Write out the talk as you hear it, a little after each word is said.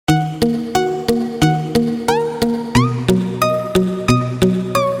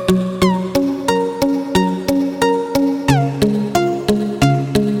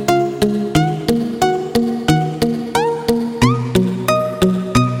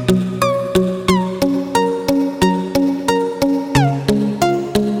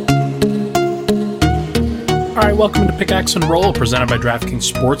welcome to Pickaxe and Roll, presented by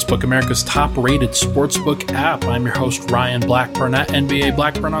DraftKings Sportsbook, America's top-rated sportsbook app. I'm your host, Ryan Blackburn, at NBA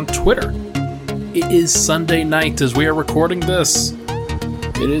Blackburn on Twitter. It is Sunday night as we are recording this.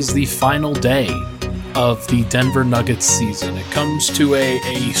 It is the final day of the Denver Nuggets season. It comes to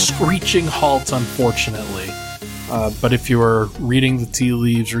a screeching halt, unfortunately. But if you were reading the tea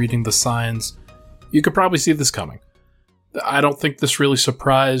leaves, reading the signs, you could probably see this coming. I don't think this really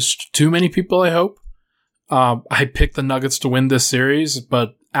surprised too many people, I hope. I picked the Nuggets to win this series,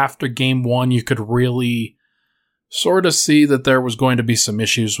 but after game one, you could really sort of see that there was going to be some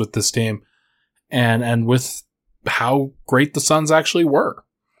issues with this team and with how great the Suns actually were.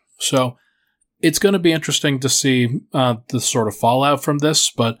 So it's going to be interesting to see the sort of fallout from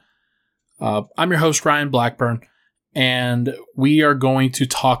this, but I'm your host, Ryan Blackburn, and we are going to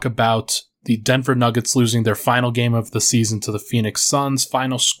talk about the Denver Nuggets losing their final game of the season to the Phoenix Suns.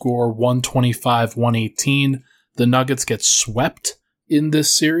 Final score 125-118. The Nuggets get swept in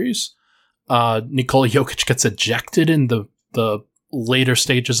this series. Nikola Jokić gets ejected in the later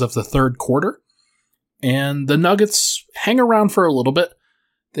stages of the third quarter. And the Nuggets hang around for a little bit.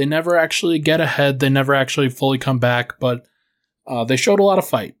 They never actually get ahead. They never actually fully come back, but they showed a lot of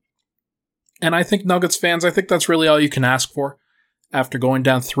fight. And I think Nuggets fans, I think that's really all you can ask for. After going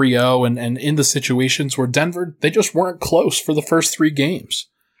down 3-0 and in the situations where Denver, they just weren't close for the first three games.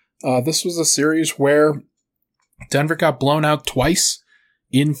 This was a series where Denver got blown out twice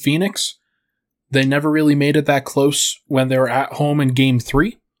in Phoenix. They never really made it that close when they were at home in game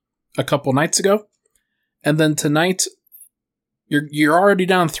 3 a couple nights ago. And then tonight, you're already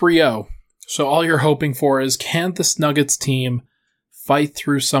down 3-0. So all you're hoping for is, can this Nuggets team fight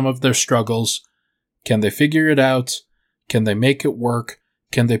through some of their struggles? Can they figure it out? Can they make it work?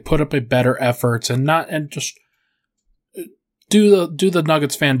 Can they put up a better effort and just do the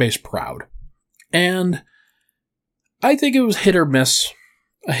Nuggets fan base proud? And I think it was hit and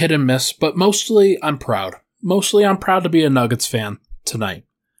miss, but mostly I'm proud. Mostly I'm proud to be a Nuggets fan tonight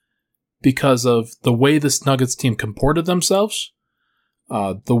because of the way this Nuggets team comported themselves,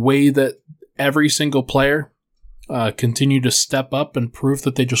 the way that every single player continued to step up and prove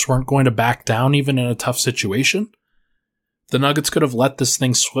that they just weren't going to back down even in a tough situation. The Nuggets could have let this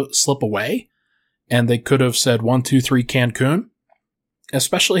thing slip away, and they could have said 1, 2, 3 Cancun,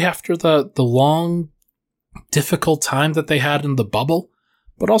 especially after the long, difficult time that they had in the bubble,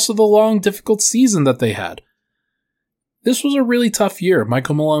 but also the long, difficult season that they had. This was a really tough year.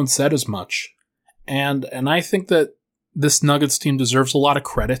 Michael Malone said as much. And I think that this Nuggets team deserves a lot of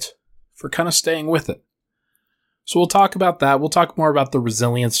credit for kind of staying with it. So we'll talk about that. We'll talk more about the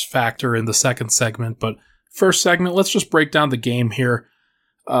resilience factor in the second segment, but first segment, let's just break down the game here.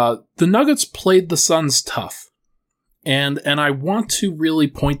 The Nuggets played the Suns tough. And I want to really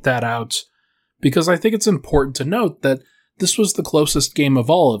point that out because I think it's important to note that this was the closest game of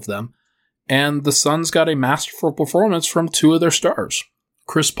all of them. And the Suns got a masterful performance from two of their stars.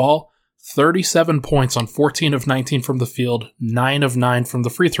 Chris Paul, 37 points on 14 of 19 from the field, 9 of 9 from the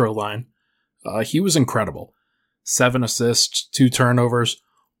free throw line. He was incredible. 7 assists, 2 turnovers.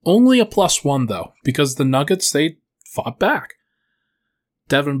 Only a +1, though, because the Nuggets, they fought back.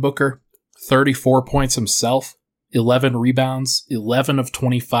 Devin Booker, 34 points himself, 11 rebounds, 11 of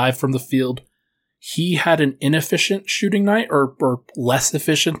 25 from the field. He had an inefficient shooting night, or less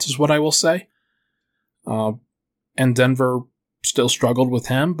efficient is what I will say. And Denver still struggled with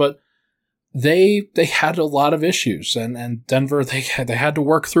him, but they had a lot of issues, and Denver, they had to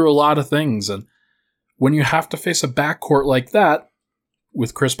work through a lot of things. And when you have to face a backcourt like that,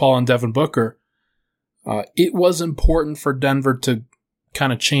 with Chris Paul and Devin Booker, it was important for Denver to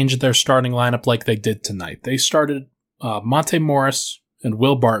kind of change their starting lineup like they did tonight. They started Monte Morris and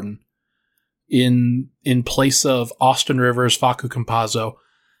Will Barton in place of Austin Rivers, Facu Campazzo.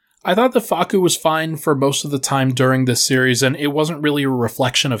 I thought that Facu was fine for most of the time during this series, and it wasn't really a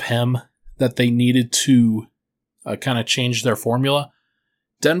reflection of him that they needed to kind of change their formula.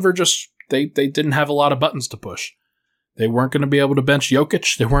 Denver just, they didn't have a lot of buttons to push. They weren't going to be able to bench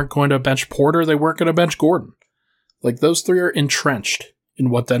Jokić. They weren't going to bench Porter. They weren't going to bench Gordon. Like, those three are entrenched in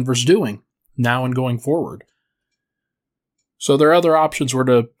what Denver's doing now and going forward. So their other options were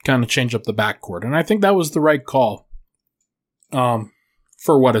to kind of change up the backcourt. And I think that was the right call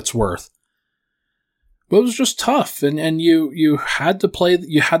for what it's worth. But it was just tough. And you had to play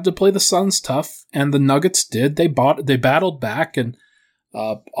the Suns tough. And the Nuggets did. They battled back. And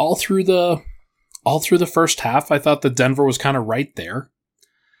all through the first half, I thought that Denver was kind of right there.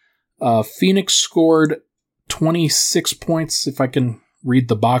 Phoenix scored 26 points, if I can read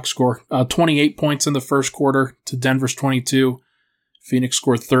the box score. 28 points in the first quarter to Denver's 22. Phoenix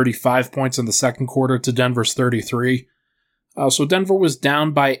scored 35 points in the second quarter to Denver's 33. So Denver was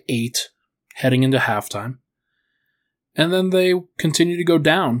down by 8 heading into halftime. And then they continued to go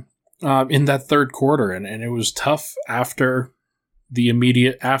down in that third quarter, and it was tough after the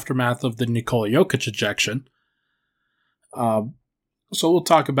immediate aftermath of the Nikola Jokić ejection. So we'll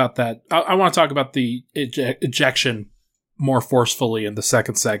talk about that. I want to talk about the ejection more forcefully in the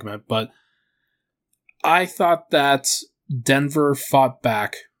second segment, but I thought that Denver fought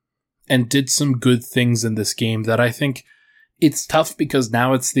back and did some good things in this game that I think it's tough because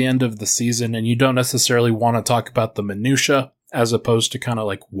now it's the end of the season and you don't necessarily want to talk about the minutia as opposed to kind of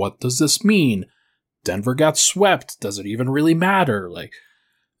like, what does this mean? Denver got swept. Does it even really matter? Like,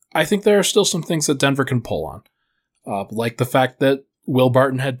 I think there are still some things that Denver can pull on. Like the fact that Will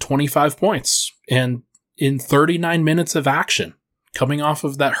Barton had 25 points and in 39 minutes of action coming off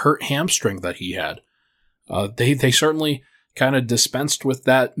of that hurt hamstring that he had. They certainly kind of dispensed with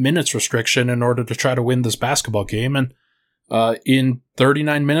that minutes restriction in order to try to win this basketball game. And in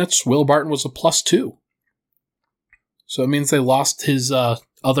 39 minutes, Will Barton was a +2. So it means they lost his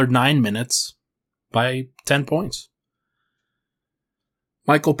other 9 minutes by 10 points.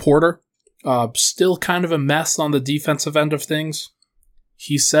 Michael Porter, still kind of a mess on the defensive end of things.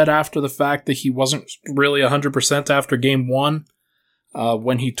 He said after the fact that he wasn't really 100% after game 1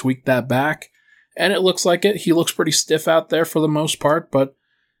 when he tweaked that back. And it looks like it. He looks pretty stiff out there for the most part, but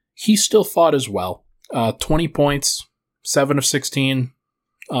he still fought as well. 20 points, 7 of 16,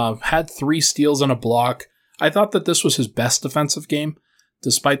 had 3 steals and a block. I thought that this was his best defensive game,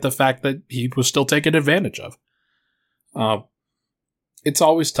 despite the fact that he was still taken advantage of. It's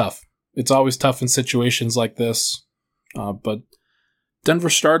always tough. It's always tough in situations like this. But Denver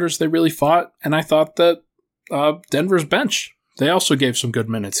starters, they really fought, and I thought that Denver's bench, they also gave some good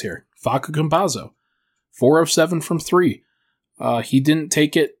minutes here. Facu Campazzo, 4 of 7 from 3. He didn't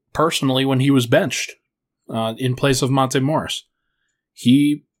take it personally when he was benched in place of Monte Morris.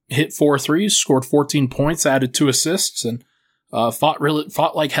 He hit 4 threes, scored 14 points, added 2 assists, and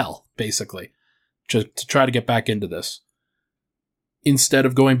fought like hell, basically, to try to get back into this. Instead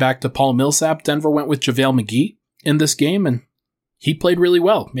of going back to Paul Millsap, Denver went with JaVale McGee in this game, and he played really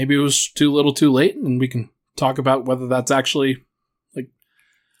well. Maybe it was too little too late, and we can talk about whether that's actually like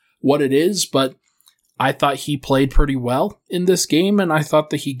what it is, but I thought he played pretty well in this game, and I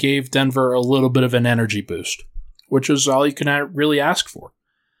thought that he gave Denver a little bit of an energy boost, which is all you can really ask for.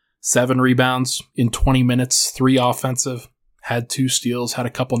 7 rebounds in 20 minutes, 3 offensive, had 2 steals, had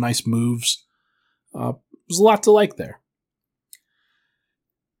a couple nice moves. There's a lot to like there.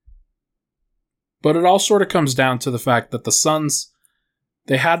 But it all sort of comes down to the fact that the Suns,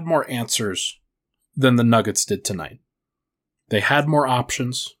 they had more answers than the Nuggets did tonight. They had more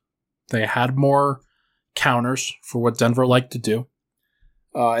options. They had more counters for what Denver liked to do.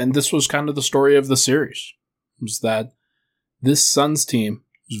 And this was kind of the story of the series, was that this Suns team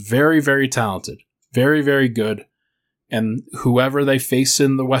is very, very talented, very, very good. And whoever they face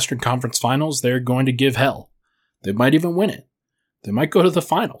in the Western Conference Finals, they're going to give hell. They might even win it. They might go to the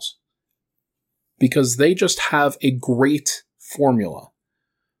finals. Because they just have a great formula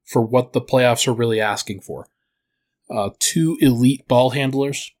for what the playoffs are really asking for. 2 elite ball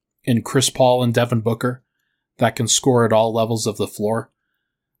handlers in Chris Paul and Devin Booker that can score at all levels of the floor.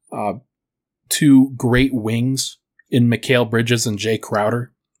 2 great wings in Mikal Bridges and Jay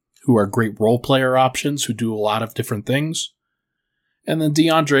Crowder, who are great role player options who do a lot of different things. And then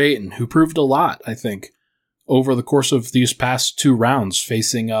DeAndre Ayton, who proved a lot, I think, over the course of these past 2 rounds,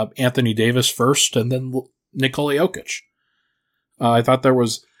 facing Anthony Davis first and then Nikola Jokić. I thought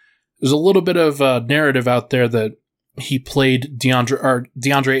there's a little bit of a narrative out there that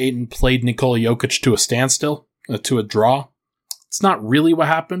DeAndre Ayton played Nikola Jokić to a standstill, to a draw. It's not really what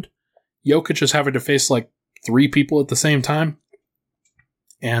happened. Jokić is having to face like 3 people at the same time,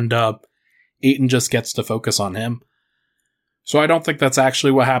 and Ayton just gets to focus on him. So I don't think that's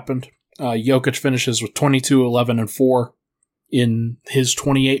actually what happened. Jokić finishes with 22, 11, and 4 in his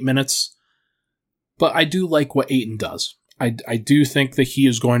 28 minutes. But I do like what Ayton does. I do think that he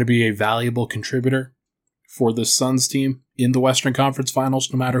is going to be a valuable contributor for the Suns team in the Western Conference Finals,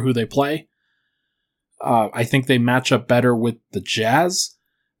 no matter who they play. I think they match up better with the Jazz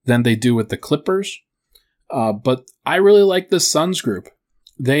than they do with the Clippers. But I really like this Suns group.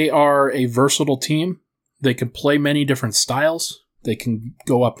 They are a versatile team. They can play many different styles. They can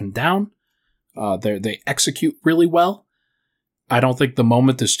go up and down. They execute really well. I don't think the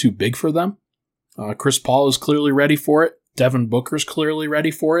moment is too big for them. Chris Paul is clearly ready for it. Devin Booker's clearly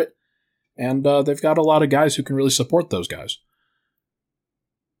ready for it. And they've got a lot of guys who can really support those guys.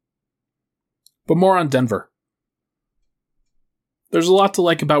 But more on Denver. there's a lot to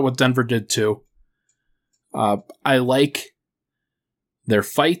like about what Denver did too. I like their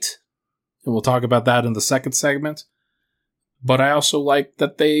fight, and we'll talk about that in the second segment. But I also like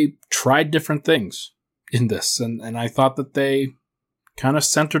that they tried different things in this, and I thought that they kind of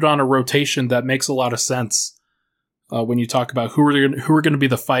centered on a rotation that makes a lot of sense when you talk about who are going to be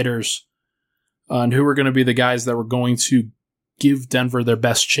the fighters and who are going to be the guys that were going to give Denver their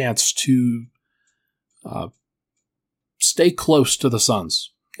best chance to stay close to the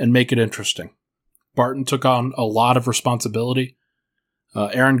Suns and make it interesting. Barton took on a lot of responsibility.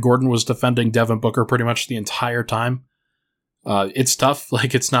 Aaron Gordon was defending Devin Booker pretty much the entire time. It's tough.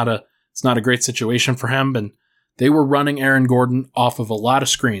 Like, it's not a great situation for him, and they were running Aaron Gordon off of a lot of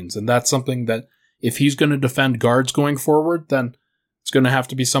screens, and that's something that if he's going to defend guards going forward, then it's going to have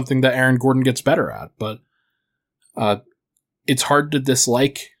to be something that Aaron Gordon gets better at. But it's hard to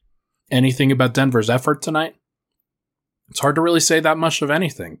dislike anything about Denver's effort tonight. It's hard to really say that much of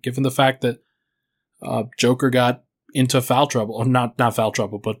anything, given the fact that Joker got into foul trouble, or not foul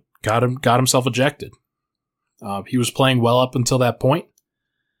trouble, but got himself ejected. He was playing well up until that point.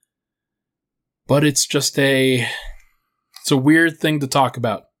 But it's just it's a weird thing to talk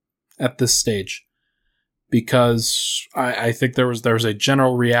about at this stage, because I think there was a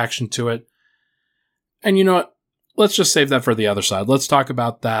general reaction to it. And you know what? Let's just save that for the other side. Let's talk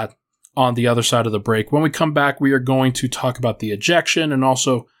about that on the other side of the break. When we come back, we are going to talk about the ejection and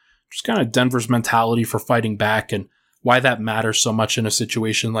also just kind of Denver's mentality for fighting back and why that matters so much in a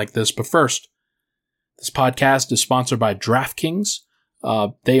situation like this. But first, this podcast is sponsored by DraftKings.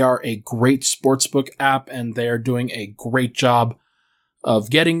 They are a great sportsbook app, and they are doing a great job of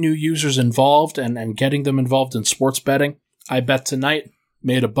getting new users involved and getting them involved in sports betting. I bet tonight,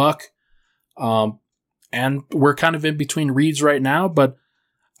 made $1. And we're kind of in between reads right now, but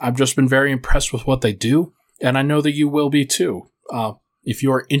I've just been very impressed with what they do, and I know that you will be too. If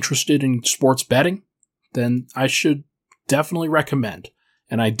you are interested in sports betting, then I should definitely recommend,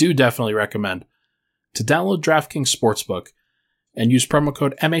 and I do definitely recommend, to download DraftKings Sportsbook and use promo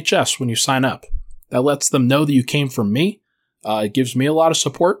code MHS when you sign up. That lets them know that you came from me. It gives me a lot of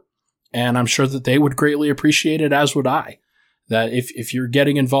support, and I'm sure that they would greatly appreciate it, as would I. That if you're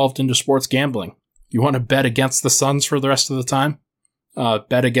getting involved into sports gambling, you want to bet against the Suns for the rest of the time,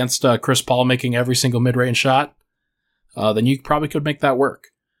 bet against Chris Paul making every single mid-range shot, then you probably could make that work.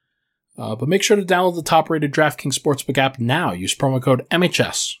 But make sure to download the top-rated DraftKings Sportsbook app now. Use promo code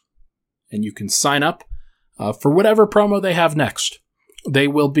MHS, and you can sign up for whatever promo they have next. They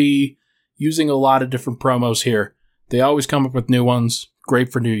will be using a lot of different promos here. They always come up with new ones,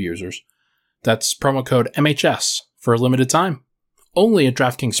 great for new users. That's promo code MHS for a limited time, only at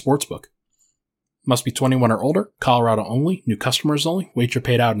DraftKings Sportsbook. Must be 21 or older, Colorado only, new customers only, wager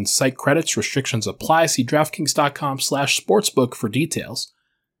paid out in site credits, restrictions apply. See DraftKings.com/sportsbook for details.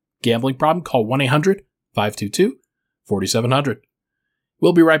 Gambling problem? Call 1-800-522-4700.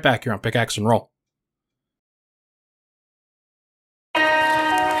 We'll be right back here on Pickaxe and Roll.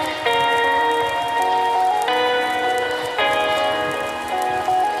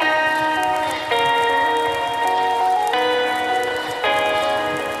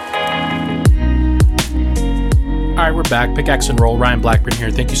 All right, we're back. Pickaxe and Roll. Ryan Blackburn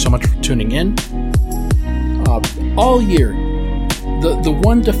here. Thank you so much for tuning in. All year, the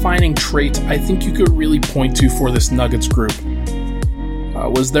one defining trait I think you could really point to for this Nuggets group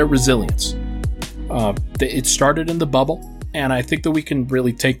was their resilience. It started in the bubble, and I think that we can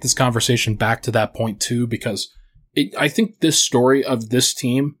really take this conversation back to that point too, because I think this story of this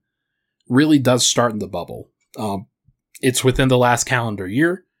team really does start in the bubble. It's within the last calendar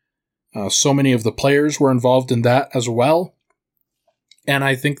year. So many of the players were involved in that as well. And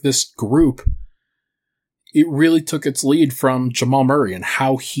I think this group, it really took its lead from Jamal Murray and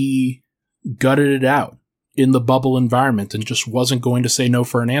how he gutted it out in the bubble environment and just wasn't going to say no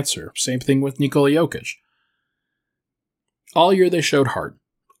for an answer. Same thing with Nikola Jokić. All year they showed heart.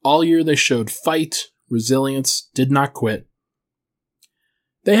 All year they showed fight, resilience, did not quit.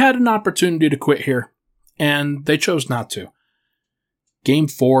 They had an opportunity to quit here, and they chose not to. Game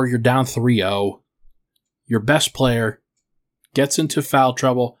 4, you're down 3-0. Your best player gets into foul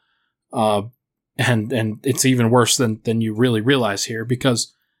trouble, and it's even worse than you really realize here,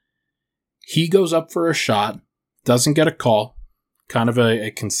 because he goes up for a shot, doesn't get a call, kind of a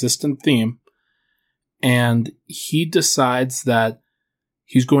consistent theme, and he decides that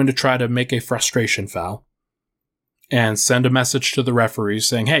he's going to try to make a frustration foul and send a message to the referees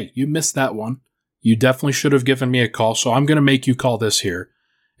saying, hey, you missed that one. You definitely should have given me a call, so I'm going to make you call this here,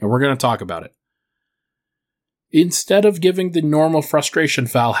 and we're going to talk about it. Instead of giving the normal frustration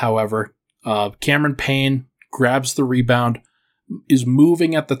foul, however, Cameron Payne grabs the rebound, is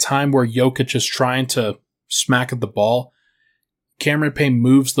moving at the time where Jokić is trying to smack at the ball. Cameron Payne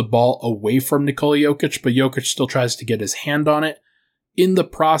moves the ball away from Nikola Jokić, but Jokić still tries to get his hand on it. In the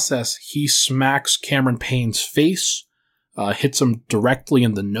process, he smacks Cameron Payne's face, hits him directly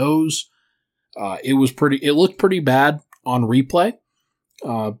in the nose. It looked pretty bad on replay,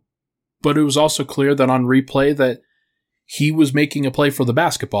 but it was also clear that on replay that he was making a play for the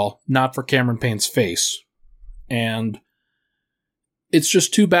basketball, not for Cameron Payne's face. And it's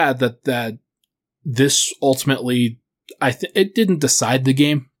just too bad that this ultimately, it didn't decide the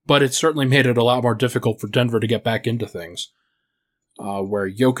game, but it certainly made it a lot more difficult for Denver to get back into things,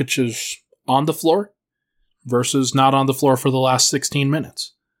 where Jokić is on the floor versus not on the floor for the last 16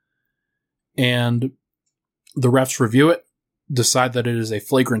 minutes. And the refs review it, decide that it is a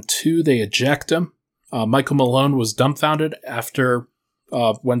flagrant 2, they eject him. Michael Malone was dumbfounded after,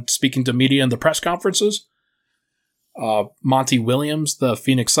 when speaking to media in the press conferences. Monty Williams, the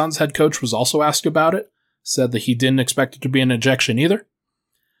Phoenix Suns head coach, was also asked about it, said that he didn't expect it to be an ejection either.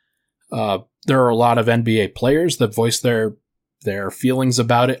 There are a lot of NBA players that voiced their feelings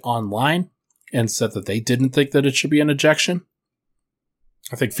about it online and said that they didn't think that it should be an ejection.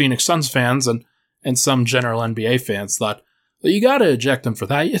 I think Phoenix Suns fans and some general NBA fans thought, well, you got to eject him for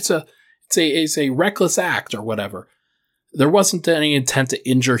that. It's a reckless act or whatever. There wasn't any intent to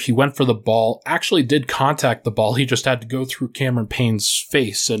injure. He went for the ball, actually did contact the ball. He just had to go through Cameron Payne's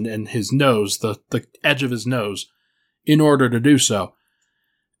face and his nose, the edge of his nose, in order to do so.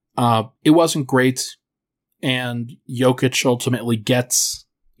 It wasn't great, and Jokić ultimately gets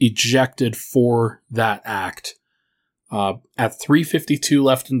ejected for that act. At 3:52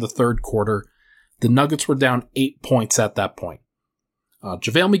 left in the third quarter, the Nuggets were down 8 points at that point.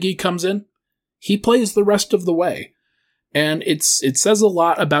 JaVale McGee comes in. He plays the rest of the way. And it says a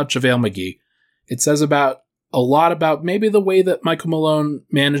lot about JaVale McGee. It says a lot about maybe the way that Michael Malone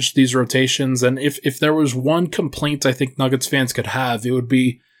managed these rotations. And if there was one complaint I think Nuggets fans could have, it would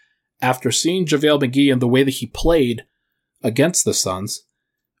be after seeing JaVale McGee and the way that he played against the Suns,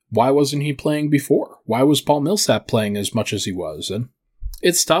 why wasn't he playing before? Why was Paul Millsap playing as much as he was? And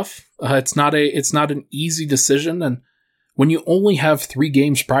it's tough. It's not an easy decision. And when you only have 3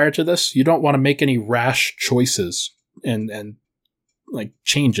 games prior to this, you don't want to make any rash choices and like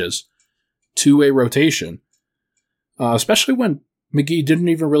changes to a rotation, especially when McGee didn't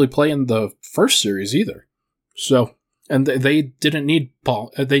even really play in the first series either. So, and they didn't need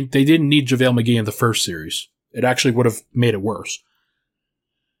Paul. They didn't need JaVale McGee in the first series. It actually would have made it worse.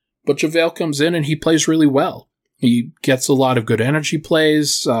 But JaVale comes in and he plays really well. He gets a lot of good energy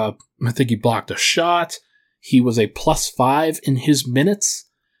plays. I think he blocked a shot. He was a +5 in his minutes,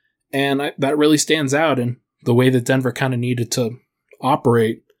 and that really stands out in the way that Denver kind of needed to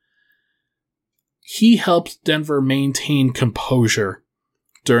operate. He helped Denver maintain composure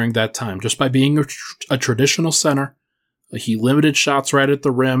during that time just by being a traditional center. He limited shots right at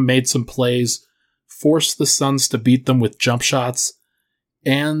the rim, made some plays, forced the Suns to beat them with jump shots,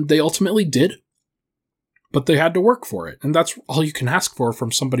 and they ultimately did. But they had to work for it, and that's all you can ask for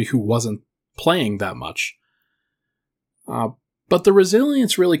from somebody who wasn't playing that much. But the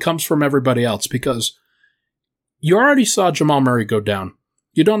resilience really comes from everybody else, because you already saw Jamal Murray go down.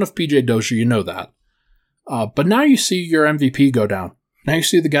 You don't have PJ Dozier, you know that. But now you see your MVP go down. Now you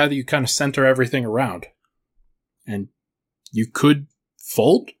see the guy that you kind of center everything around. And you could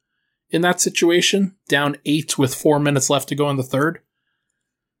fold in that situation, down 8 with 4 minutes left to go in the third.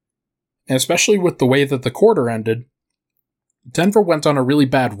 And especially with the way that the quarter ended, Denver went on a really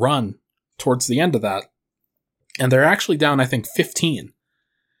bad run towards the end of that. And they're actually down, I think, 15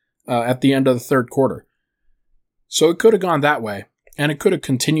 at the end of the third quarter. So it could have gone that way, and it could have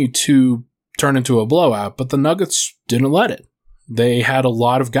continued to turn into a blowout, but the Nuggets didn't let it. They had a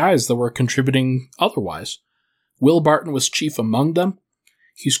lot of guys that were contributing otherwise. Will Barton was chief among them.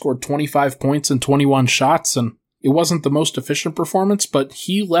 He scored 25 points and 21 shots, and it wasn't the most efficient performance, but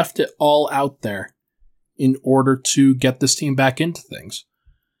he left it all out there in order to get this team back into things.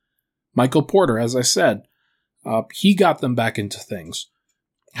 Michael Porter, as I said, he got them back into things.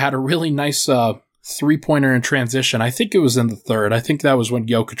 Had a really nice three-pointer in transition. I think it was in the third. I think that was when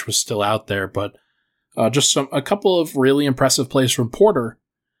Jokić was still out there, but just a couple of really impressive plays from Porter.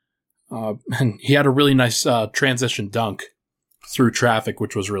 And he had a really nice transition dunk through traffic,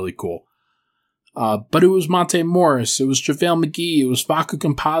 which was really cool. But it was Monte Morris, it was JaVale McGee, it was Facu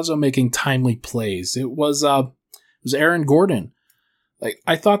Campazzo making timely plays. It was Aaron Gordon.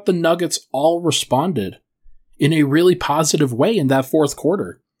 I thought the Nuggets all responded in a really positive way in that fourth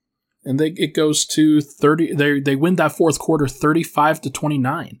quarter. And it goes to 30. They win that fourth quarter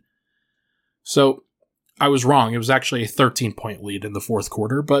 35-29. So I was wrong. It was actually a 13-point lead in the fourth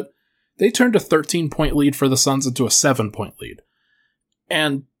quarter, but they turned a 13-point lead for the Suns into a 7-point lead.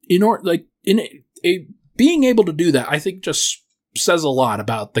 And being able to do that, I think just says a lot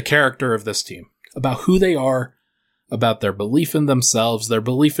about the character of this team, about who they are, about their belief in themselves, their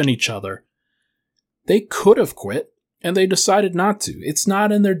belief in each other. They could have quit, and they decided not to. It's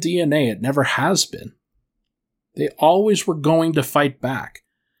not in their DNA. It never has been. They always were going to fight back.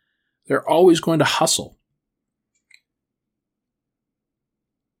 They're always going to hustle.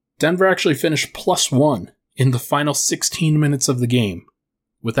 Denver actually finished +1 in the final 16 minutes of the game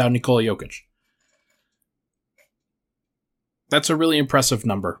without Nikola Jokić. That's a really impressive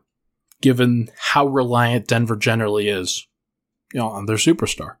number, given how reliant Denver generally is, on their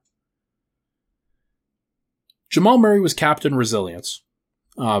superstar. Jamal Murray was captain resilience.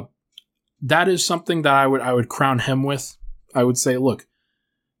 That is something that I would crown him with. I would say, look,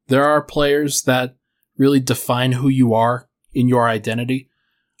 there are players that really define who you are in your identity.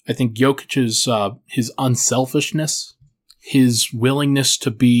 I think Jokic's his unselfishness, his willingness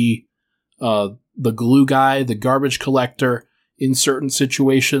to be the glue guy, the garbage collector in certain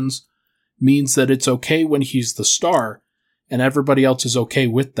situations, means that it's okay when he's the star, and everybody else is okay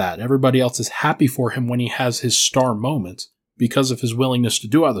with that. Everybody else is happy for him when he has his star moment because of his willingness to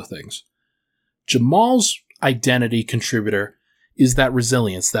do other things. Jamal's identity contributor is that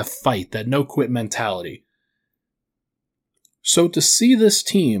resilience, that fight, that no-quit mentality. So to see this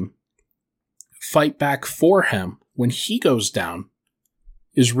team fight back for him when he goes down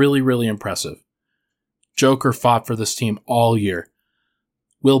is really, really impressive. Joker fought for this team all year.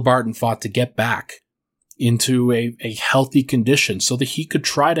 Will Barton fought to get back into a healthy condition so that he could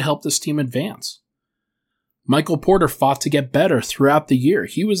try to help this team advance. Michael Porter fought to get better throughout the year.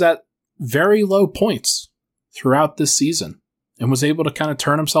 He was at very low points throughout this season and was able to kind of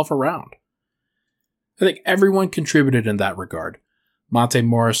turn himself around. I think everyone contributed in that regard. Monte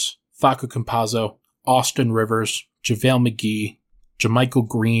Morris, Facu Campazzo, Austin Rivers, JaVale McGee, JaMychal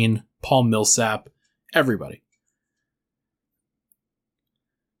Green, Paul Millsap, everybody.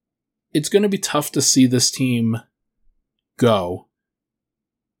 It's going to be tough to see this team go.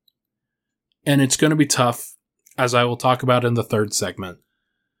 And it's going to be tough, as I will talk about in the third segment,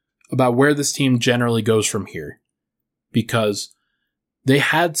 about where this team generally goes from here. Because they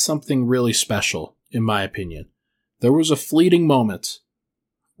had something really special, in my opinion. There was a fleeting moment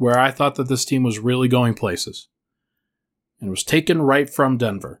where I thought that this team was really going places. And it was taken right from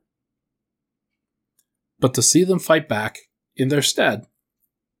Denver. But to see them fight back in their stead,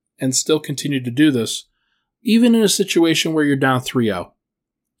 and still continue to do this, even in a situation where you're down 3-0.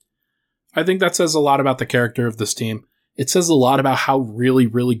 I think that says a lot about the character of this team. It says a lot about how really,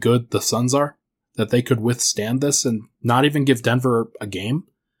 really good the Suns are, that they could withstand this and not even give Denver a game.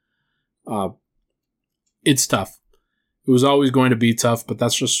 It's tough. It was always going to be tough, but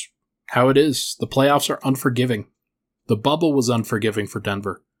that's just how it is. The playoffs are unforgiving. The bubble was unforgiving for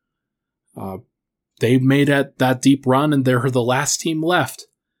Denver. They made that deep run, and they're the last team left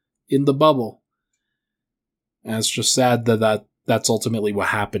in the bubble. And it's just sad that's ultimately what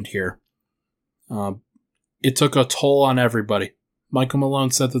happened here. It took a toll on everybody. Michael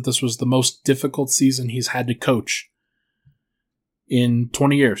Malone said that this was the most difficult season he's had to coach in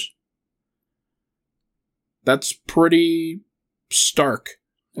 20 years. That's pretty stark.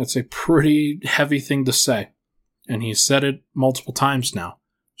 That's a pretty heavy thing to say. And he's said it multiple times now,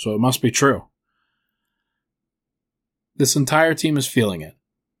 so it must be true. This entire team is feeling it.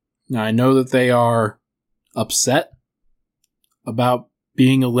 Now, I know that they are upset about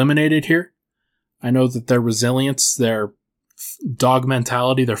being eliminated here. I know that their resilience, their dog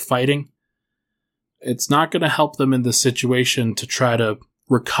mentality, their fighting, it's not going to help them in this situation to try to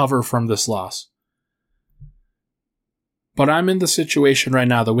recover from this loss. But I'm in the situation right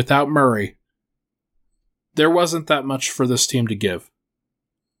now that without Murray, there wasn't that much for this team to give.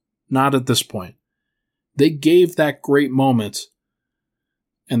 Not at this point. They gave that great moment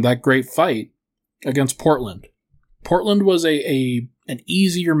and that great fight against Portland. Portland was an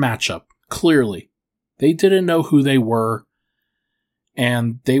easier matchup, clearly. They didn't know who they were,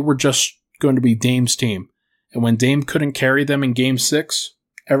 and they were just going to be Dame's team. And when Dame couldn't carry them in Game 6,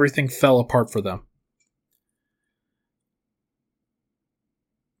 everything fell apart for them.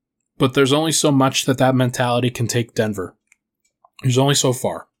 But there's only so much that mentality can take Denver. There's only so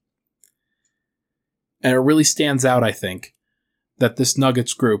far. And it really stands out, I think, that this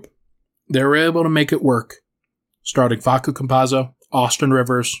Nuggets group, they were able to make it work, starting Facu Campazzo, Austin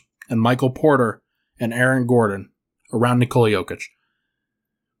Rivers, and Michael Porter and Aaron Gordon around Nikola Jokić.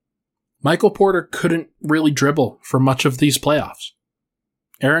 Michael Porter couldn't really dribble for much of these playoffs.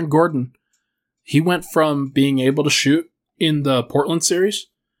 Aaron Gordon, He went from being able to shoot in the Portland series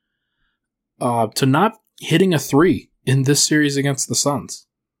to not hitting a three in this series against the Suns.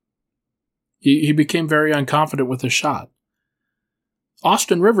 He became very unconfident with his shot.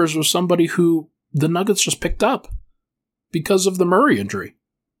 Austin Rivers was somebody who the Nuggets just picked up because of the Murray injury.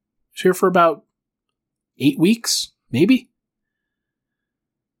 He's here for about 8 weeks, maybe.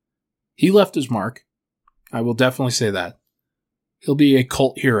 He left his mark. I will definitely say that. He'll be a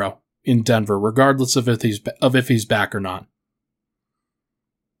cult hero in Denver, regardless of if he's back or not.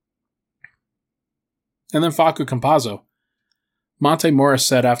 And then Facu Campazzo. Monte Morris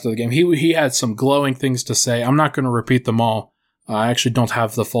said after the game, he had some glowing things to say. I'm not going to repeat them all. I actually don't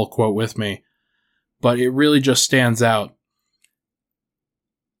have the full quote with me, but it really just stands out.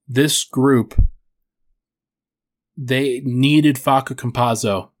 This group, they needed Facu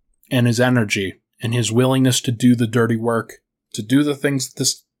Campazzo and his energy and his willingness to do the dirty work, to do the things that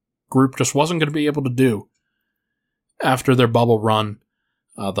this group just wasn't going to be able to do after their bubble run,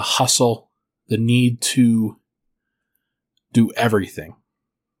 the hustle, the need to do everything.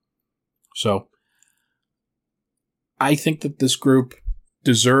 So I think that this group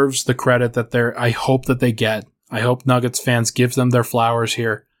deserves the credit that I hope that they get. I hope Nuggets fans give them their flowers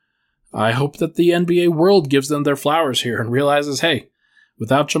here. I hope that the NBA world gives them their flowers here and realizes, hey,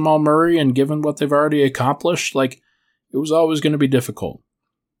 without Jamal Murray and given what they've already accomplished, it was always going to be difficult.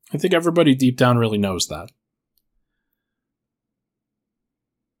 I think everybody deep down really knows that.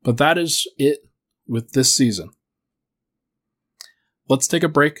 But that is it with this season. Let's take a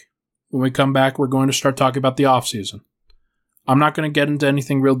break. When we come back, we're going to start talking about the offseason. I'm not going to get into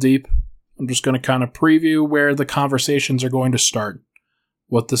anything real deep. I'm just going to kind of preview where the conversations are going to start,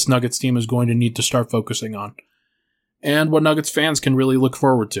 what this Nuggets team is going to need to start focusing on, and what Nuggets fans can really look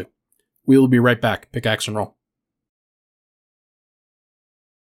forward to. We will be right back. Pickaxe and roll.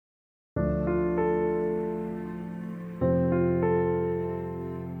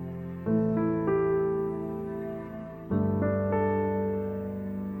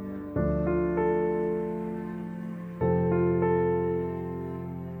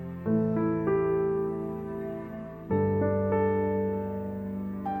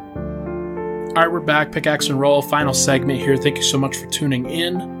 All right, we're back. Pickaxe and roll. Final segment here. Thank you so much for tuning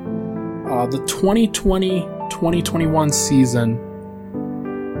in. The 2020-2021 season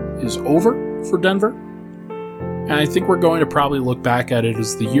is over for Denver. And I think we're going to probably look back at it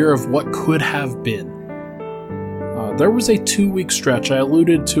as the year of what could have been. There was a 2-week stretch. I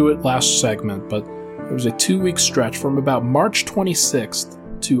alluded to it last segment, but there was a 2-week stretch from about March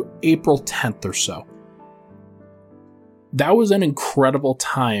 26th to April 10th or so. That was an incredible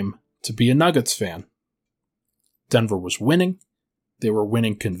time to be a Nuggets fan. Denver was winning. They were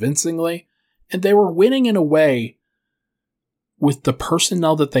winning convincingly. And they were winning in a way with the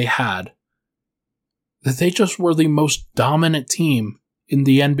personnel that they had that they just were the most dominant team in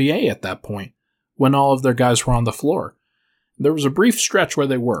the NBA at that point when all of their guys were on the floor. There was a brief stretch where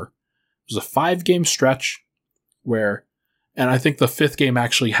they were. It was a 5-game stretch where, and I think the 5th game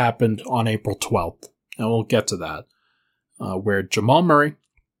actually happened on April 12th. And we'll get to that. Where Jamal Murray,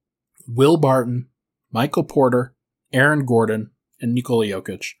 Will Barton, Michael Porter, Aaron Gordon, and Nikola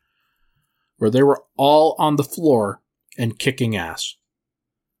Jokić, where they were all on the floor and kicking ass.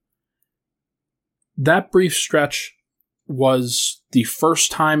 That brief stretch was the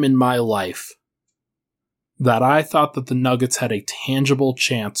first time in my life that I thought that the Nuggets had a tangible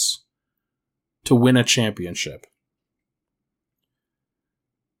chance to win a championship.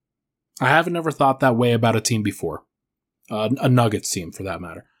 I haven't ever thought that way about a team before. A Nuggets team, for that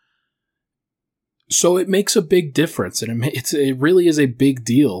matter. So it makes a big difference, and it really is a big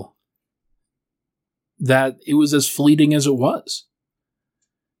deal that it was as fleeting as it was.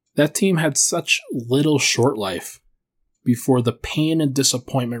 That team had such little short life before the pain and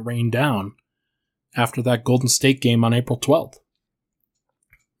disappointment rained down after that Golden State game on April 12th.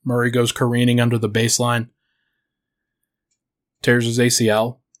 Murray goes careening under the baseline, tears his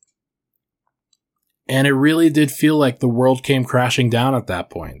ACL, and it really did feel like the world came crashing down at that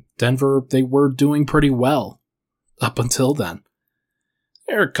point. Denver, they were doing pretty well up until then.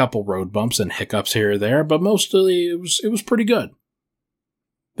 There are a couple road bumps and hiccups here or there, but mostly it was pretty good.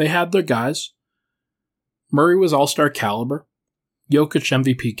 They had their guys. Murray was all-star caliber. Jokić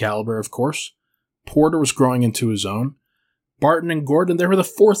MVP caliber, of course. Porter was growing into his own. Barton and Gordon, they were the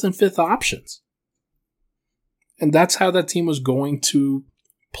 4th and 5th options. And that's how that team was going to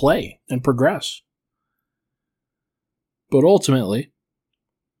play and progress. But ultimately,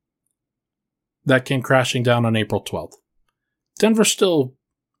 that came crashing down on April 12th. Denver still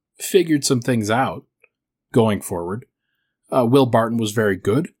figured some things out going forward. Will Barton was very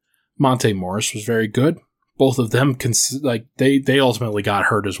good. Monte Morris was very good. Both of them, they ultimately got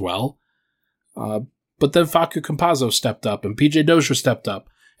hurt as well. But then Facu Campazzo stepped up, and PJ Dozier stepped up,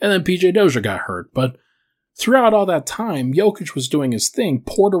 and then PJ Dozier got hurt. But throughout all that time, Jokić was doing his thing,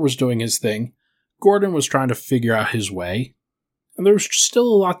 Porter was doing his thing, Gordon was trying to figure out his way, and there was still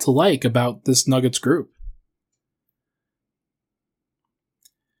a lot to like about this Nuggets group.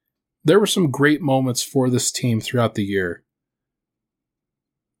 There were some great moments for this team throughout the year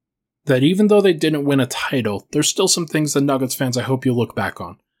that even though they didn't win a title, there's still some things that Nuggets fans I hope you look back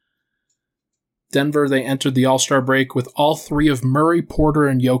on. Denver, they entered the All-Star break with all three of Murray, Porter,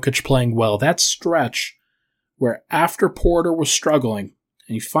 and Jokić playing well. That stretch where after Porter was struggling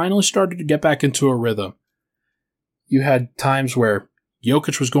and he finally started to get back into a rhythm, you had times where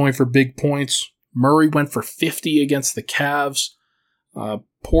Jokić was going for big points, Murray went for 50 against the Cavs,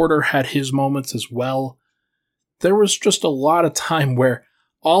 Porter had his moments as well. There was just a lot of time where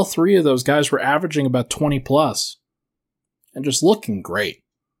all three of those guys were averaging about 20 plus and just looking great.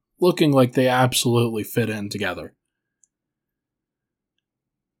 Looking like they absolutely fit in together.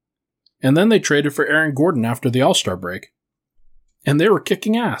 And then they traded for Aaron Gordon after the All-Star break. And they were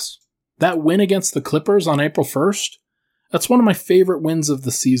kicking ass. That win against the Clippers on April 1st, that's one of my favorite wins of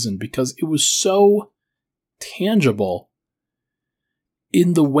the season because it was so tangible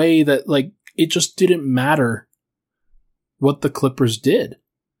in the way that, it just didn't matter what the Clippers did.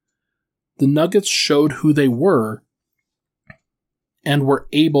 The Nuggets showed who they were and were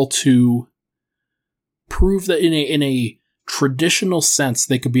able to prove that in a traditional sense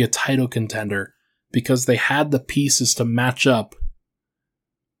they could be a title contender because they had the pieces to match up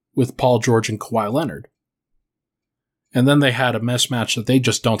with Paul George and Kawhi Leonard. And then they had a mismatch that they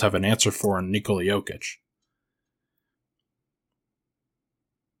just don't have an answer for in Nikola Jokić.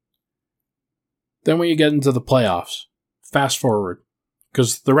 Then when you get into the playoffs, fast forward,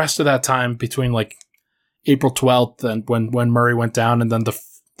 because the rest of that time between April 12th and when Murray went down and then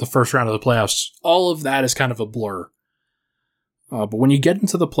the first round of the playoffs, all of that is kind of a blur. But when you get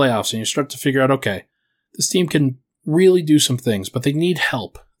into the playoffs and you start to figure out, okay, this team can really do some things, but they need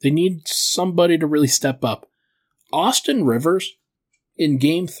help. They need somebody to really step up. Austin Rivers, in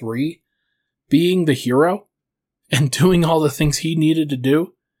Game 3, being the hero and doing all the things he needed to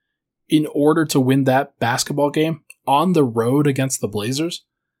do in order to win that basketball game on the road against the Blazers,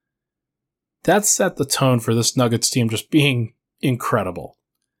 that set the tone for this Nuggets team just being incredible.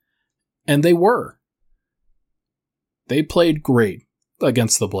 And they were. They played great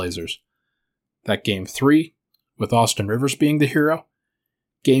against the Blazers. That Game 3, with Austin Rivers being the hero.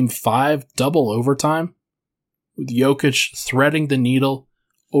 Game 5, double overtime, with Jokić threading the needle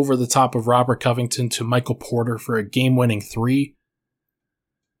over the top of Robert Covington to Michael Porter for a game-winning 3.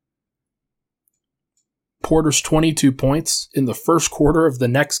 Porter's 22 points in the first quarter of the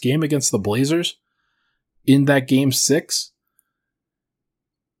next game against the Blazers in that Game 6.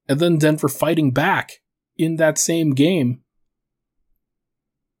 And then Denver fighting back in that same game.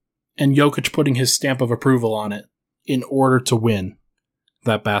 And Jokić putting his stamp of approval on it in order to win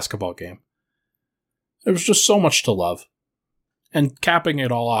that basketball game. There was just so much to love. And capping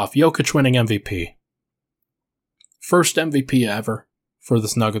it all off, Jokić winning MVP. First MVP ever for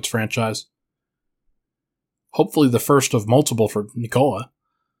this Nuggets franchise. Hopefully the first of multiple for Nikola.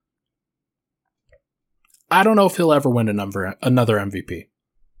 I don't know if he'll ever win another MVP.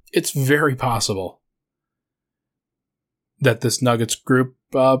 It's very possible that this Nuggets group,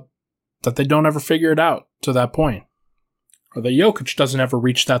 that they don't ever figure it out to that point. Or that Jokić doesn't ever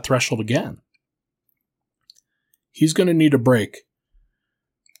reach that threshold again. He's going to need a break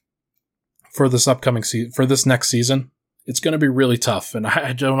for this upcoming season, for this next season. It's going to be really tough, and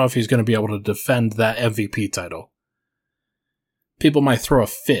I don't know if he's going to be able to defend that MVP title. People might throw a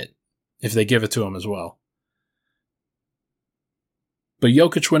fit if they give it to him as well. But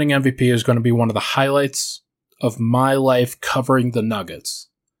Jokić winning MVP is going to be one of the highlights of my life covering the Nuggets.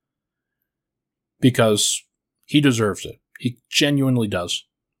 Because he deserves it. He genuinely does.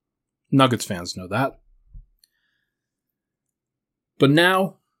 Nuggets fans know that. But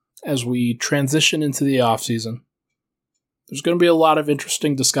now, as we transition into the offseason, there's going to be a lot of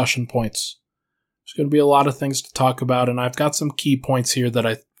interesting discussion points. There's going to be a lot of things to talk about, and I've got some key points here that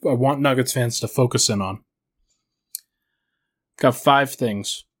I want Nuggets fans to focus in on. Got 5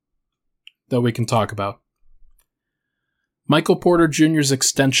 things that we can talk about. Michael Porter Jr.'s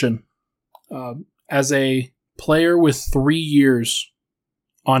extension as a player with 3 years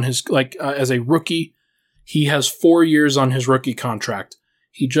on his, as a rookie, he has 4 years on his rookie contract.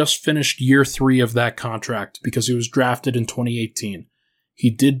 He just finished year 3 of that contract because he was drafted in 2018. He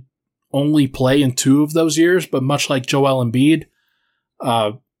did only play in 2 of those years, but much like Joel Embiid,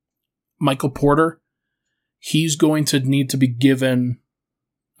 Michael Porter, he's going to need to be given,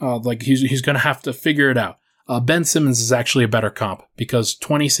 he's going to have to figure it out. Ben Simmons is actually a better comp because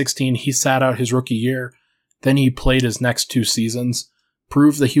 2016, he sat out his rookie year. Then he played his next 2 seasons,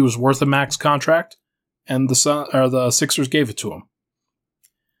 proved that he was worth a max contract, and the Sixers gave it to him.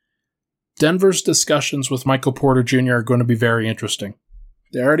 Denver's discussions with Michael Porter Jr. are going to be very interesting.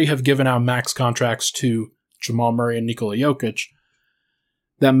 They already have given out max contracts to Jamal Murray and Nikola Jokić.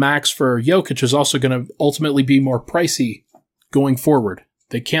 That max for Jokić is also going to ultimately be more pricey going forward.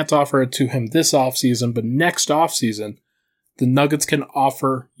 They can't offer it to him this offseason, but next offseason, the Nuggets can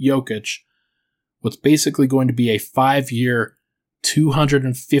offer Jokić what's basically going to be a 5-year,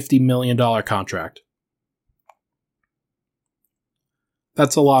 $250 million contract.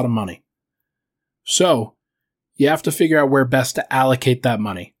 That's a lot of money. So, you have to figure out where best to allocate that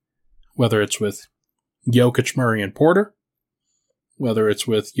money. Whether it's with Jokić, Murray, and Porter, whether it's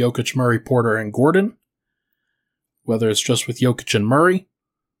with Jokić, Murray, Porter, and Gordon, whether it's just with Jokić and Murray.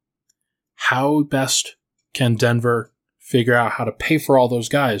 How best can Denver figure out how to pay for all those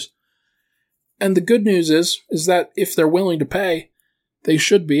guys? And the good news is that if they're willing to pay, they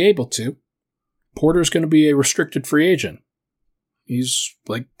should be able to. Porter's going to be a restricted free agent. He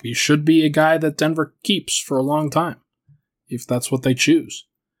should be a guy that Denver keeps for a long time, if that's what they choose.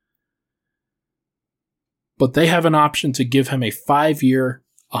 But they have an option to give him a 5-year,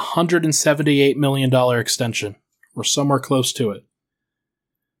 $178 million extension, or somewhere close to it,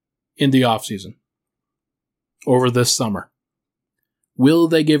 in the offseason, over this summer. Will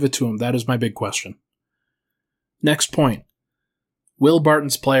they give it to him? That is my big question. Next point, Will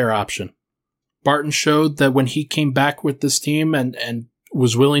Barton's player option. Barton showed that when he came back with this team and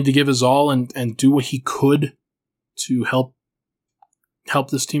was willing to give his all and do what he could to help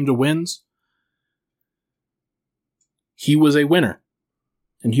this team to wins, he was a winner.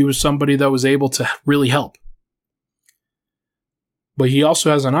 And he was somebody that was able to really help. But he also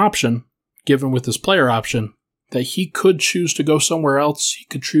has an option, given with his player option, that he could choose to go somewhere else. He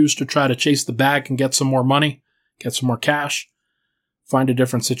could choose to try to chase the bag and get some more money, get some more cash, find a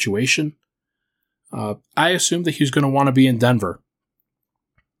different situation. I assume that he's going to want to be in Denver.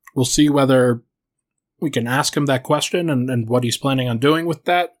 We'll see whether we can ask him that question and what he's planning on doing with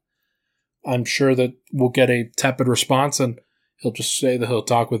that. I'm sure that we'll get a tepid response and he'll just say that he'll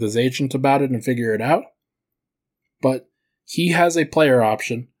talk with his agent about it and figure it out. But he has a player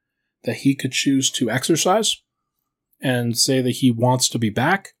option that he could choose to exercise and say that he wants to be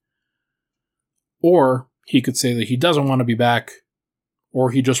back. Or he could say that he doesn't want to be back,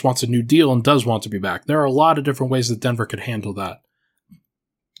 or he just wants a new deal and does want to be back. There are a lot of different ways that Denver could handle that.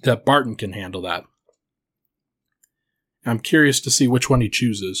 That Barton can handle that. I'm curious to see which one he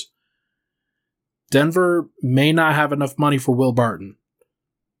chooses. Denver may not have enough money for Will Barton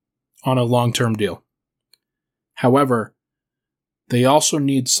on a long-term deal. However, they also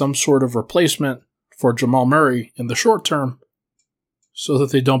need some sort of replacement for Jamal Murray in the short term so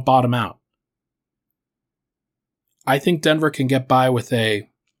that they don't bottom out. I think Denver can get by with a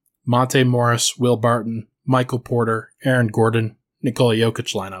Monte Morris, Will Barton, Michael Porter, Aaron Gordon, Nikola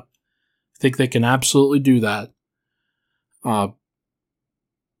Jokić lineup. I think they can absolutely do that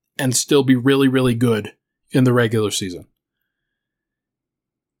and still be really, really good in the regular season.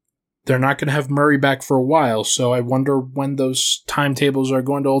 They're not going to have Murray back for a while, so I wonder when those timetables are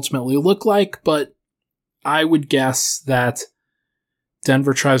going to ultimately look like, but I would guess that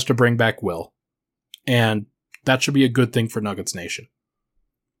Denver tries to bring back Will, and that should be a good thing for Nuggets Nation.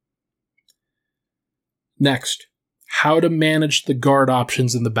 Next, how to manage the guard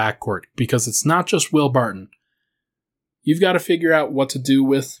options in the backcourt, because it's not just Will Barton. You've got to figure out what to do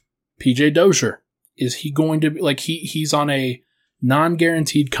with PJ Dozier. Is he going to be, he's on a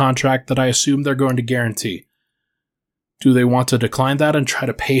non-guaranteed contract that I assume they're going to guarantee. Do they want to decline that and try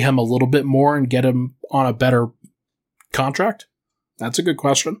to pay him a little bit more and get him on a better contract? That's a good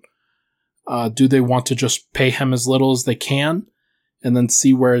question. Do they want to just pay him as little as they can and then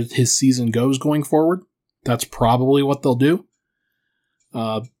see where his season goes going forward? That's probably what they'll do.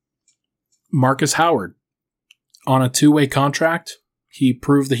 Marcus Howard, on a 2-way contract, he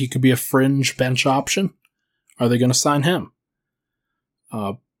proved that he could be a fringe bench option. Are they going to sign him?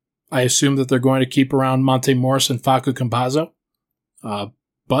 I assume that they're going to keep around Monte Morris and Facu Campazzo,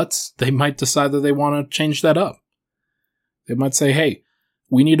 but they might decide that they want to change that up. They might say, hey,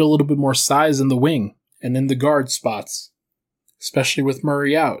 we need a little bit more size in the wing and in the guard spots, especially with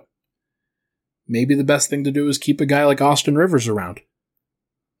Murray out. Maybe the best thing to do is keep a guy like Austin Rivers around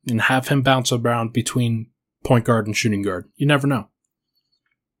and have him bounce around between point guard and shooting guard. You never know.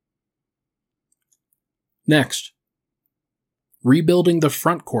 Next, rebuilding the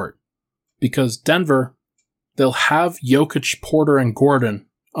front court. because Denver, they'll have Jokić, Porter, and Gordon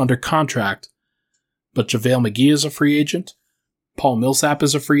under contract, but JaVale McGee is a free agent. Paul Millsap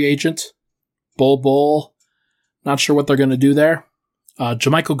is a free agent. Bol, not sure what they're going to do there.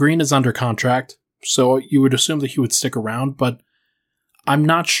 JaMychal Green is under contract, so you would assume that he would stick around, but I'm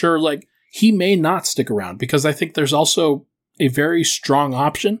not sure, he may not stick around, because I think there's also a very strong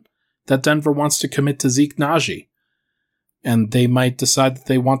option that Denver wants to commit to Zeke Naji. And they might decide that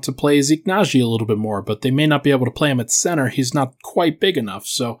they want to play Zeke Naji a little bit more, but they may not be able to play him at center. He's not quite big enough,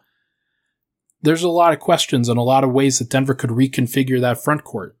 so there's a lot of questions and a lot of ways that Denver could reconfigure that front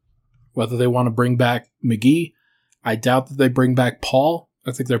court. Whether they want to bring back McGee, I doubt that they bring back Paul.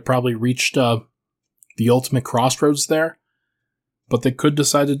 I think they've probably reached the ultimate crossroads there. But they could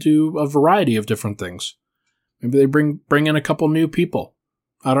decide to do a variety of different things. Maybe they bring in a couple new people.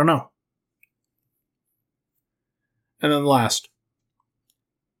 I don't know. And then last,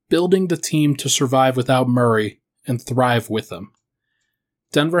 building the team to survive without Murray and thrive with him.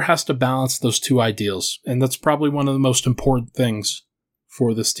 Denver has to balance those two ideals, and that's probably one of the most important things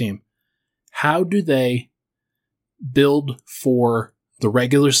for this team. How do they build for the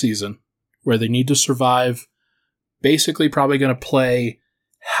regular season, where they need to survive, basically probably going to play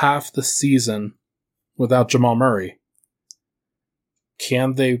half the season without Jamal Murray?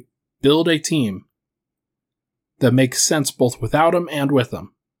 Can they build a team that makes sense both without him and with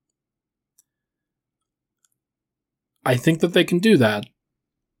him? I think that they can do that,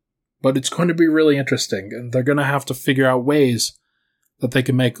 but it's going to be really interesting, and they're going to have to figure out ways that they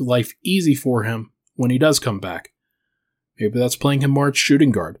can make life easy for him when he does come back. Maybe that's playing him more at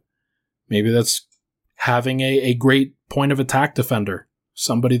shooting guard. Maybe that's having a great point of attack defender,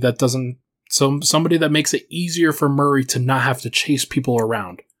 somebody that makes it easier for Murray to not have to chase people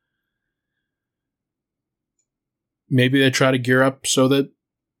around. Maybe they try to gear up so that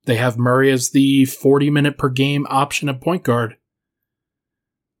they have Murray as the 40-minute per game option at point guard,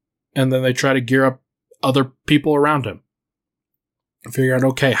 and then they try to gear up other people around him. Figure out,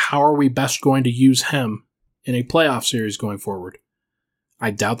 okay, how are we best going to use him in a playoff series going forward?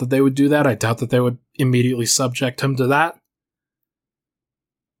 I doubt that they would do that. I doubt that they would immediately subject him to that.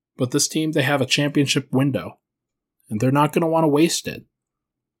 But this team, they have a championship window, and they're not going to want to waste it.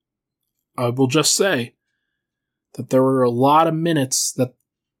 I will just say that there were a lot of minutes that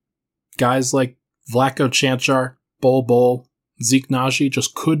guys like Vlatko Čančar, Bol, Zeke Naji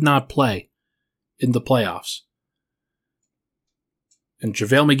just could not play in the playoffs. And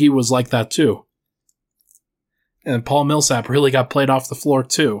JaVale McGee was like that too. And Paul Millsap really got played off the floor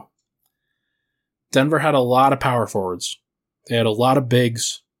too. Denver had a lot of power forwards. They had a lot of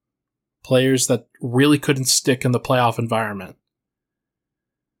bigs, players that really couldn't stick in the playoff environment.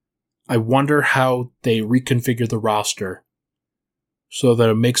 I wonder how they reconfigure the roster so that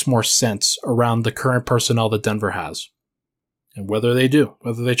it makes more sense around the current personnel that Denver has. And whether they do,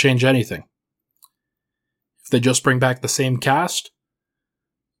 whether they change anything. If they just bring back the same cast,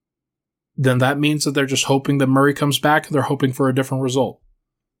 then that means that they're just hoping that Murray comes back and they're hoping for a different result.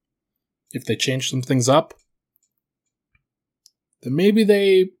 If they change some things up, then maybe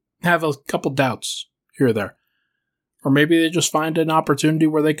they have a couple doubts here or there. Or maybe they just find an opportunity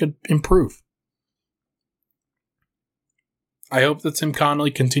where they could improve. I hope that Tim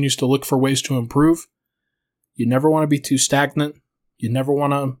Connolly continues to look for ways to improve. You never want to be too stagnant. You never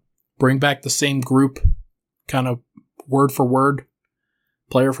want to bring back the same group, kind of word for word,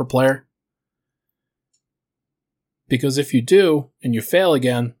 player for player. Because if you do, and you fail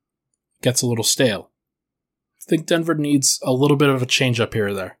again, it gets a little stale. I think Denver needs a little bit of a change up here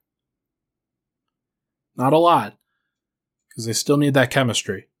or there. Not a lot, because they still need that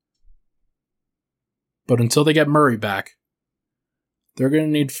chemistry. But until they get Murray back, they're going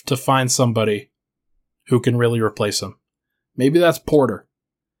to need to find somebody who can really replace him. Maybe that's Porter.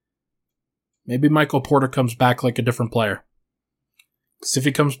 Maybe Michael Porter comes back like a different player. Because if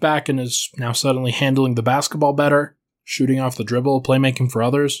he comes back and is now suddenly handling the basketball better, shooting off the dribble, playmaking for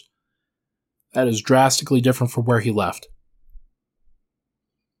others, that is drastically different from where he left.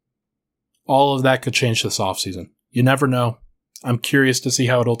 All of that could change this offseason. You never know. I'm curious to see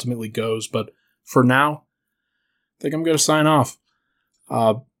how it ultimately goes, but for now, I think I'm going to sign off.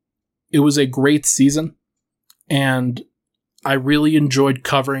 It was a great season, and I really enjoyed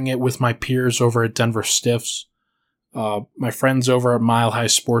covering it with my peers over at Denver Stiffs, my friends over at Mile High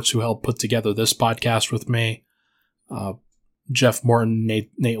Sports who helped put together this podcast with me, Jeff Morton,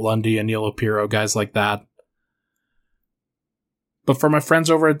 Nate Lundy, and Neil Opiro, guys like that. But for my friends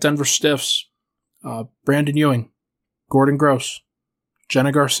over at Denver Stiffs, Brandon Ewing, Gordon Gross,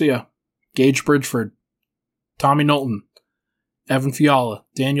 Jenna Garcia, Gage Bridgeford, Tommy Knowlton, Evan Fiala,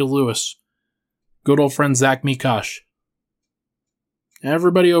 Daniel Lewis, good old friend Zach Mikosh.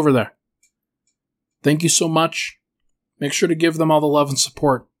 Everybody over there. Thank you so much. Make sure to give them all the love and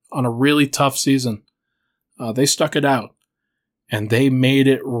support on a really tough season. They stuck it out. And they made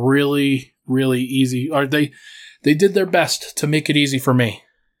it really, really easy. Or they did their best to make it easy for me.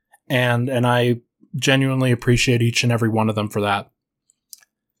 And I genuinely appreciate each and every one of them for that.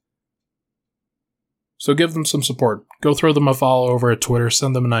 So give them some support. Go throw them a follow over at Twitter.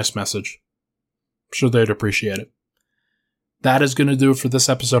 Send them a nice message. I'm sure they'd appreciate it. That is going to do it for this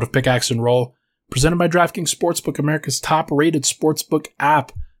episode of Pickaxe and Roll, presented by DraftKings Sportsbook, America's top-rated sportsbook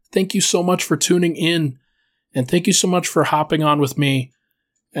app. Thank you so much for tuning in, and thank you so much for hopping on with me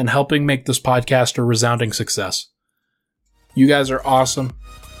and helping make this podcast a resounding success. You guys are awesome.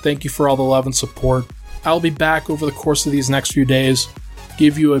 Thank you for all the love and support. I'll be back over the course of these next few days,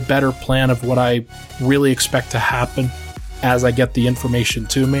 give you a better plan of what I really expect to happen as I get the information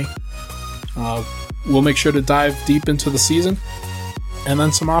to me. We'll make sure to dive deep into the season and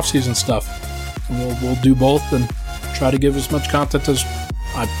then some off-season stuff. And we'll do both and try to give as much content as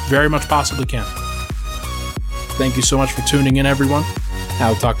I very much possibly can. Thank you so much for tuning in, everyone.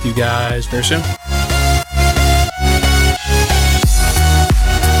 I'll talk to you guys very soon.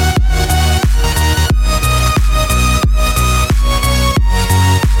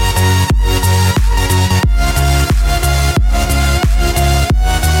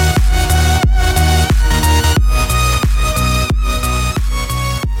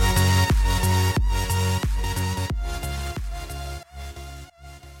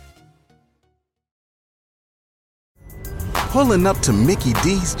 Pulling up to Mickey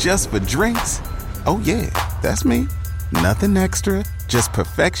D's just for drinks? Oh yeah, that's me. Nothing extra, just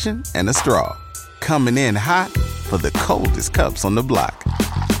perfection and a straw. Coming in hot for the coldest cups on the block.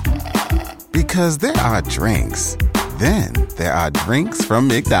 Because there are drinks. Then there are drinks from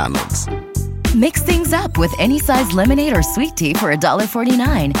McDonald's. Mix things up with any size lemonade or sweet tea for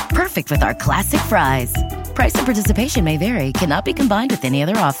 $1.49. Perfect with our classic fries. Price and participation may vary. Cannot be combined with any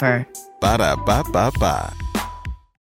other offer. Ba-da-ba-ba-ba.